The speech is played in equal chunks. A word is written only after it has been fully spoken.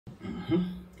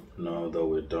Now that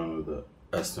we're done with the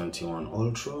S21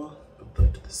 Ultra, put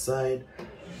that to the side.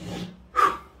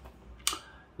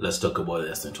 Let's talk about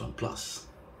the S21 Plus.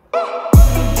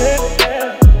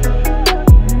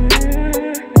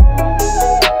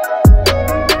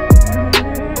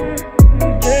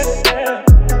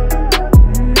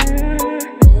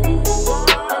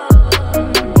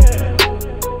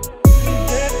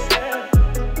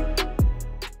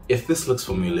 If this looks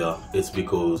familiar, it's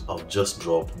because I've just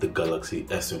dropped the Galaxy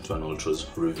S21 Ultra's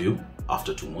review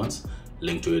after 2 months.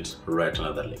 Link to it right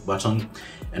under that link button.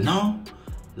 And now,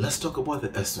 let's talk about the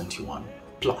S21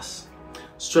 Plus.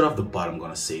 Straight off the bat, I'm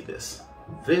gonna say this.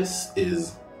 This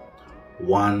is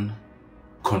one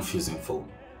confusing phone,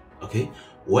 okay?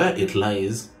 Where it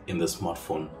lies in the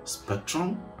smartphone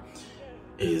spectrum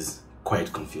is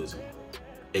quite confusing.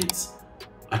 It's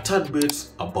a tad bit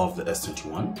above the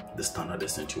S21, the standard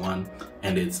S21,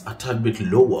 and it's a tad bit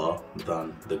lower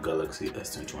than the Galaxy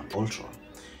S21 Ultra.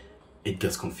 It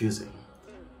gets confusing.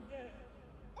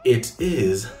 It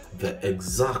is the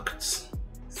exact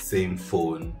same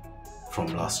phone from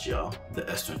last year, the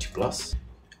S20 Plus.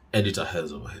 Editor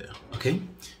hairs over here, okay?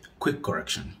 Quick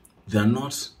correction. They're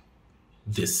not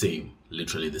the same,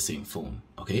 literally the same phone,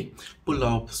 okay? Pull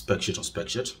up spec sheet on spec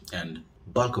sheet, and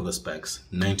bulk of the specs,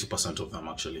 90% of them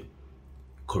actually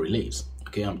correlate.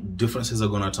 Okay, differences are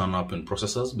going to turn up in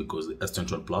processors because the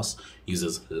S21 Plus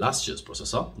uses last year's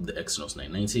processor, the Exynos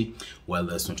 990, while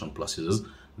the S21 Plus uses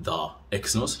the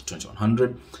Exynos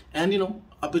 2100. And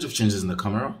a bit of changes in the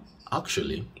camera.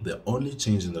 Actually, the only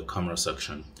change in the camera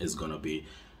section is going to be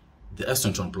the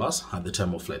S21 Plus had the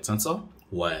time of flight sensor,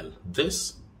 while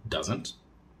this doesn't.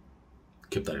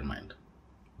 Keep that in mind.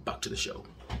 Back to the show.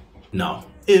 Now,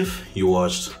 if you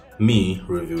watched me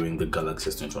reviewing the Galaxy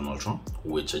S21 Ultra,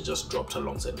 which I just dropped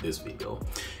alongside this video,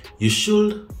 you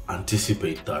should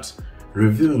anticipate that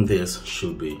reviewing this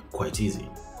should be quite easy.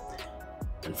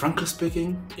 And frankly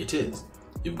speaking, it is.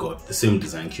 You've got the same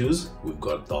design cues. We've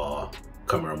got the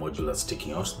camera module that's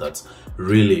sticking out. That's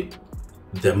really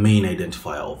the main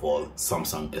identifier of all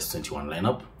Samsung S21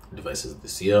 lineup devices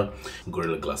this year.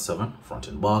 Gorilla Glass 7 front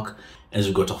and back, and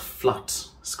you've got a flat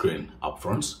screen up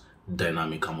front,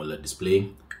 dynamic AMOLED display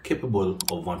capable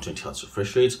of 120Hz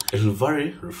refresh rate. It will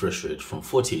vary refresh rate from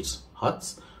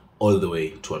 48Hz all the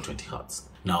way to 120Hz.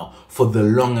 Now, for the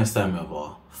longest time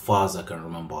ever, far as I can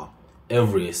remember,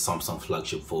 every Samsung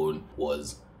flagship phone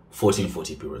was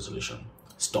 1440p resolution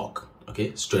stock,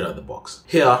 okay, straight out the box.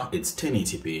 Here it's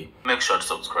 1080p. Make sure to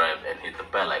subscribe and hit the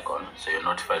bell icon so you're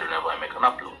notified whenever I make an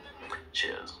upload.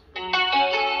 Cheers.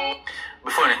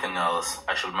 Before anything else,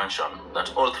 I should mention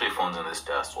that all 3 phones in this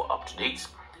test were up to date.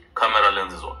 Camera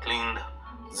lenses were cleaned,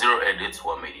 0 edits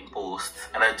were made in post,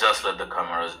 and I just let the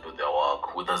cameras do their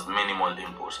work with as minimal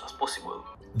input as possible.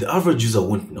 The average user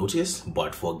won't notice,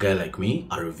 but for a guy like me,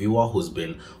 a reviewer who's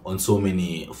been on so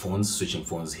many phones, switching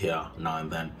phones here now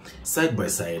and then, side by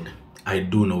side, I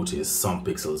do notice some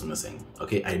pixels missing,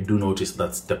 okay? I do notice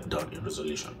that step down in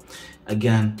resolution.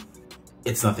 Again,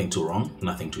 it's nothing too wrong,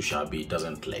 nothing too shabby, it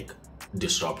doesn't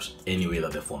disrupt any way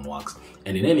that the phone works.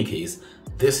 And in any case,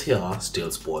 this here still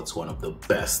sports one of the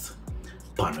best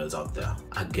panels out there.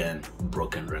 Again,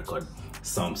 broken record,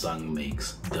 Samsung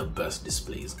makes the best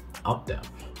displays out there.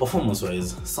 Performance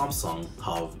wise, Samsung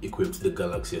have equipped the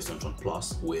Galaxy S21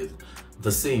 Plus with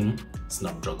the same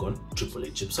Snapdragon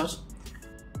 888 chipset,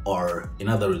 or in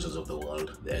other regions of the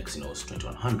world, the Exynos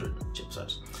 2100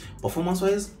 chipset. Performance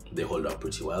wise, they hold up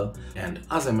pretty well, and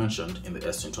as I mentioned in the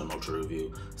S21 Ultra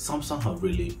review, Samsung have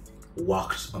really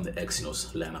worked on the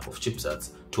Exynos lineup of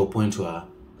chipsets to a point where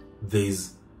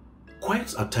there's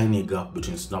quite a tiny gap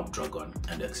between Snapdragon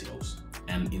and Exynos.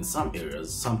 And in some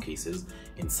areas, some cases,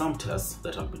 in some tests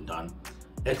that have been done,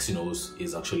 Exynos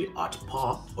is actually at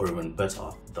par or even better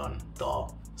than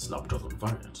the Snapdragon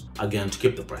variant. Again, to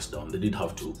keep the price down, they did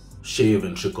have to shave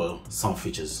and trickle some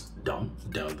features down,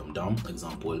 dial them down.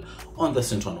 Example, on the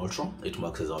S21 Ultra, it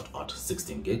maxes out at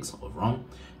 16 gigs of RAM,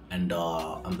 and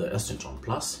on the S21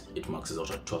 Plus, it maxes out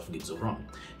at 12 gigs of RAM.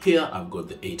 Here, I've got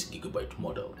the 8 GB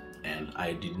model, and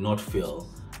I did not feel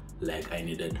like I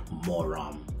needed more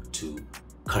RAM to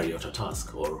carry out a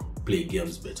task or play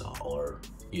games better or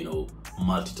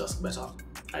multitask better.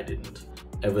 I didn't.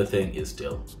 Everything is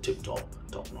still tip-top,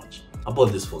 top-notch.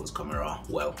 About this phone's camera,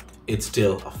 well, it's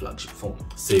still a flagship phone,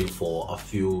 save for a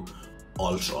few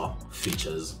ultra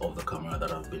features of the camera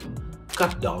that have been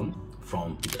cut down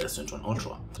from the S21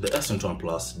 Ultra. The S21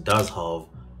 Plus does have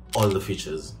all the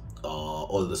features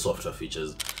all the software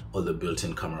features, all the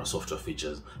built-in camera software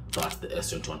features that the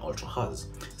S21 Ultra has,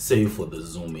 save for the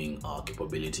zooming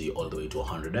capability all the way to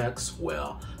 100x, where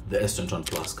the S21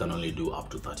 Plus can only do up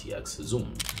to 30x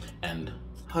zoom, and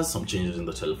has some changes in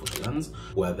the telephoto lens,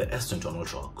 where the S21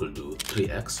 Ultra could do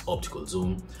 3x optical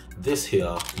zoom. This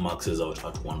here maxes out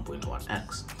at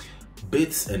 1.1x.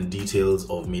 Bits and details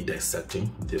of me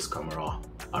dissecting this camera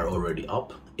are already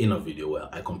up in a video where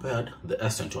I compared the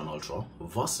S21 Ultra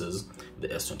versus the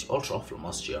S20 Ultra from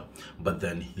last year, but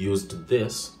then used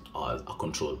this as a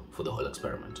control for the whole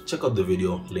experiment. Check out the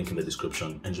video, link in the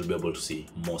description, and you'll be able to see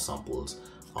more samples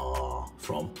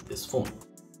from this phone.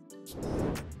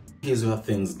 Here's where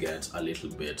things get a little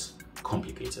bit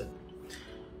complicated.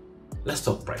 Let's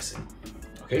talk pricing,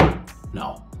 okay?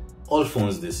 Now, all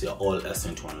phones this year, all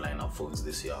S21 lineup phones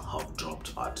this year have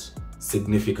dropped at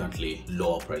significantly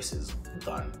lower prices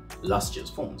than last year's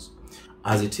phones.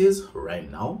 As it is right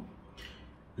now,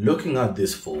 looking at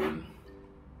this phone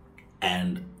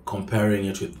and comparing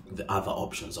it with the other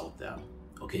options out there,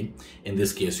 okay? In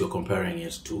this case, you're comparing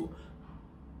it to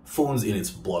phones in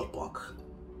its ballpark,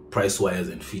 price-wise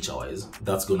and feature-wise.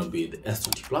 That's gonna be the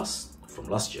S20 Plus from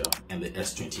last year and the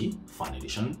S20 Fan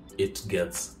Edition. It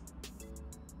gets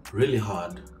really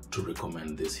hard to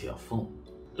recommend this here phone.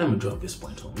 Let me drive this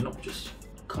point home, just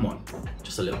come on,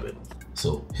 just a little bit.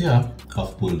 So here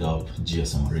I've pulled up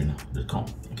gsmarena.com,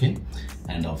 okay,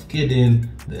 and I've keyed in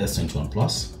the S21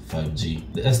 Plus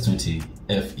 5G, the S20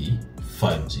 FE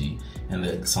 5G, and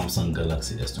the Samsung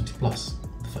Galaxy S20 Plus,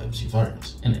 the 5G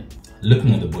variant in it.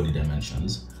 Looking at the body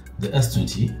dimensions, the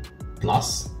S20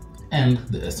 Plus and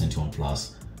the S21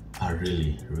 Plus are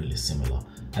really similar.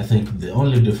 I think the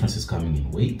only difference is coming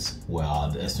in weight, where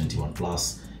the S21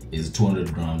 Plus is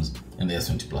 200 grams and the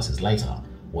S20 Plus is lighter,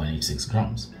 186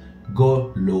 grams.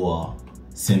 Go lower,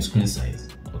 same screen size,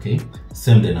 okay?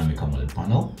 Same dynamic AMOLED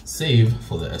panel, save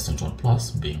for the S21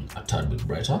 Plus being a tad bit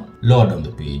brighter. Lower down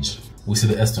the page, we see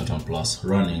the S21 Plus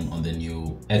running on the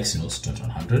new Exynos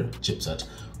 2100 chipset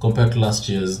compared to last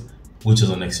year's, which is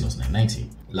an Exynos 990.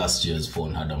 Last year's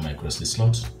phone had a microSD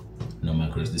slot, no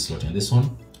microSD slot in this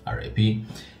one, RIP.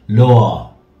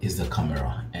 Lower is the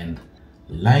camera, and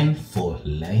line for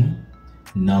line,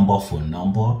 number for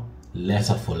number,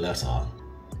 letter for letter,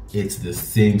 it's the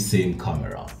same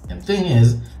camera. And thing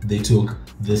is, they took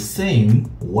the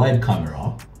same wide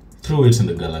camera, threw it in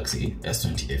the Galaxy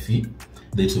S20 FE.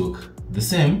 They took the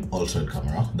same ultra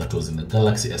camera that was in the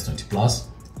Galaxy S20 Plus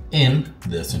in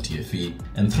the S20 FE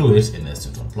and threw it in the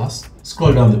S21 Plus.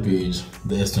 Scroll down the page,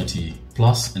 the S20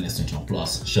 Plus and S21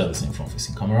 Plus share the same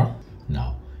front-facing camera.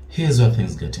 Now, here's where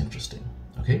things get interesting,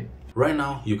 okay? Right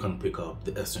now, you can pick up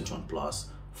the S21 Plus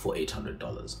for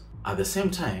 $800. At the same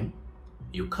time,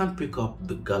 you can pick up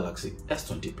the Galaxy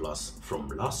S20 Plus from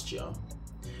last year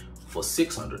for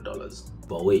 $600.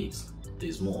 But wait,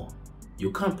 there's more.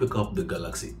 You can pick up the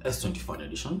Galaxy S20 Fan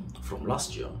Edition from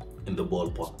last year in the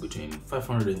ballpark between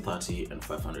 530 and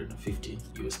 550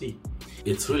 USD.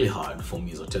 It's really hard for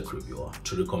me as a tech reviewer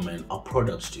to recommend a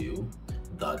product to you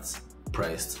that's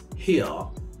priced here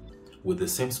with the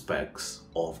same specs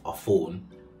of a phone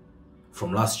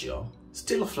from last year.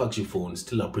 Still a flagship phone,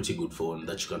 still a pretty good phone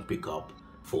that you can pick up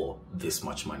for this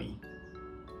much money.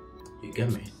 You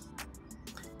get me?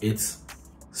 It's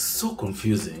so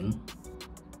confusing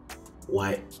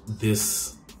why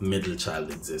this middle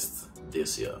child exists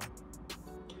this year.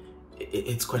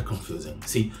 It's quite confusing.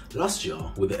 See, last year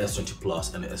with the S20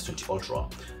 Plus and the S20 Ultra,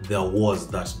 there was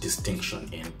that distinction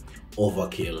in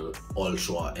overkill,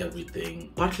 ultra,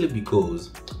 everything, partly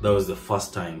because that was the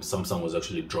first time Samsung was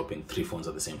actually dropping 3 phones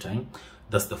at the same time.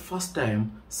 That's the first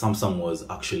time Samsung was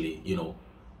actually,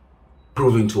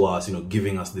 proving to us,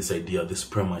 giving us this idea, this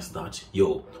premise that,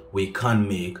 we can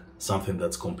make something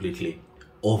that's completely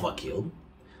overkill,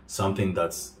 something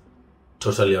that's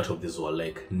totally out of this world,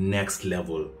 like next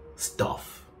level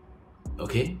stuff,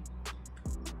 okay?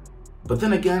 But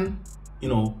then again,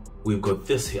 we've got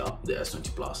this here, the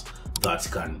S20 Plus, that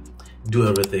can do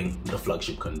everything the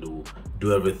flagship can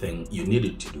do everything you need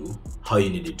it to do, how you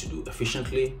need it to do,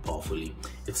 efficiently, powerfully.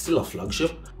 It's still a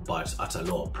flagship, but at a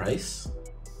lower price,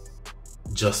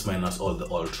 just minus all the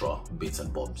ultra bits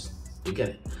and bobs. You get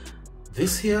it?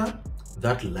 This here,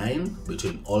 that line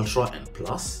between ultra and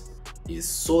plus is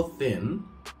so thin,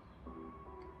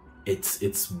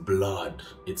 it's blurred,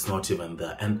 it's not even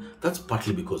there, and that's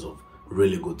partly because of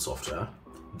really good software.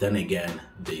 Then again,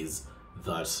 there's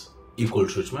that equal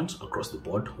treatment across the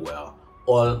board where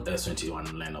all S21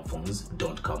 lineup phones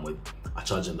don't come with a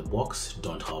charge in the box,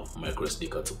 don't have microSD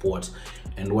card support,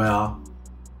 and where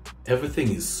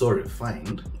everything is so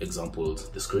refined, example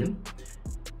the screen,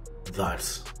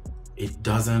 that it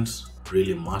doesn't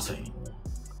really matter anymore.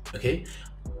 Okay,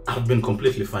 I've been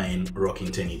completely fine rocking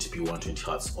 1080p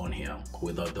 120Hz on here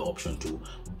without the option to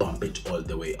bump it all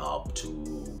the way up to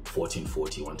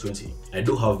 1440 120. I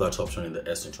do have that option in the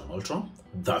S21 Ultra.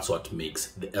 That's what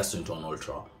makes the S21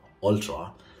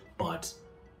 Ultra, but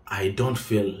I don't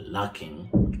feel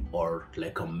lacking or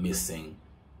like I'm missing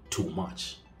too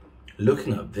much.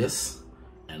 Looking at this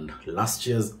and last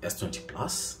year's S20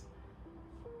 Plus,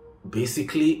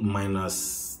 basically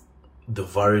minus the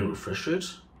varying refresh rate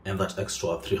and that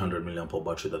extra 300 mAh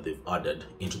battery that they've added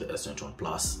into the S21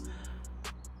 Plus,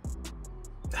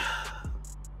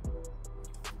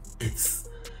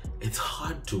 it's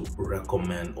hard to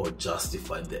recommend or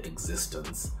justify the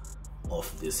existence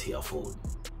of this here phone.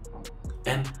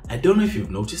 And I don't know if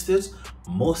you've noticed it,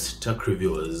 most tech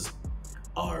reviewers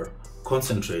are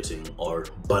concentrating or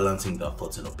balancing their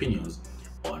thoughts and opinions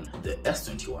on the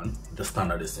S21, the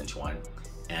standard S21,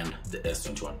 and the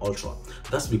S21 Ultra.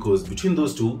 That's because between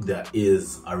those two there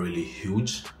is a really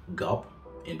huge gap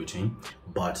in between,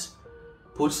 but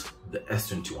put the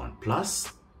S21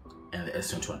 Plus and the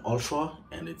S21 Ultra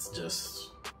and it's just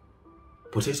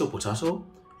potato.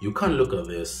 You can't look at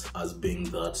this as being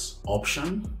that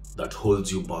option that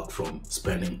holds you back from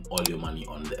spending all your money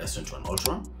on the S21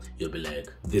 Ultra. You'll be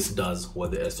like, this does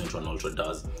what the S21 Ultra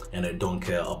does, and I don't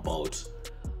care about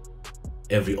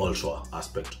every Ultra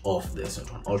aspect of the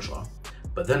S21 Ultra.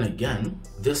 But then again,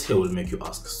 this here will make you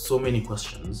ask so many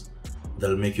questions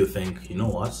that'll make you think, you know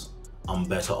what, I'm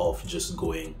better off just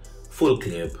going full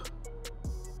clip,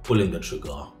 pulling the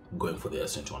trigger, going for the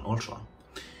S21 Ultra.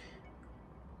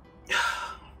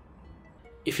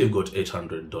 If you've got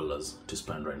 $800 to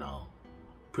spend right now,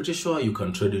 pretty sure you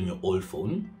can trade in your old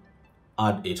phone,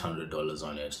 add $800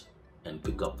 on it, and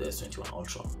pick up the S21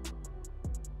 Ultra.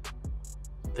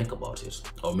 Think about it.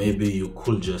 Or maybe you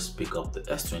could just pick up the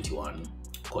S21,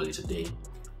 call it a day,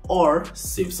 or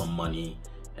save some money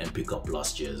and pick up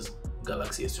last year's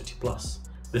Galaxy S20 Plus.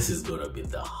 This is gonna be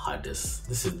the hardest.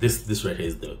 This right here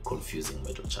is the confusing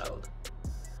middle child.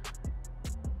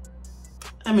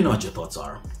 Let me know what your thoughts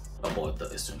are about the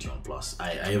S21 Plus.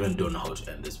 I even don't know how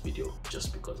to end this video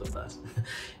just because of that.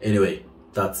 Anyway,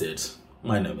 that's it.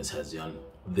 My name is Hezion.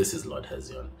 This is Lord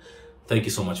Hezion. Thank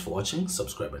you so much for watching.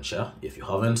 Subscribe and share if you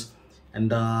haven't, and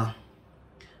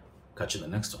catch you in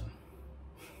the next one.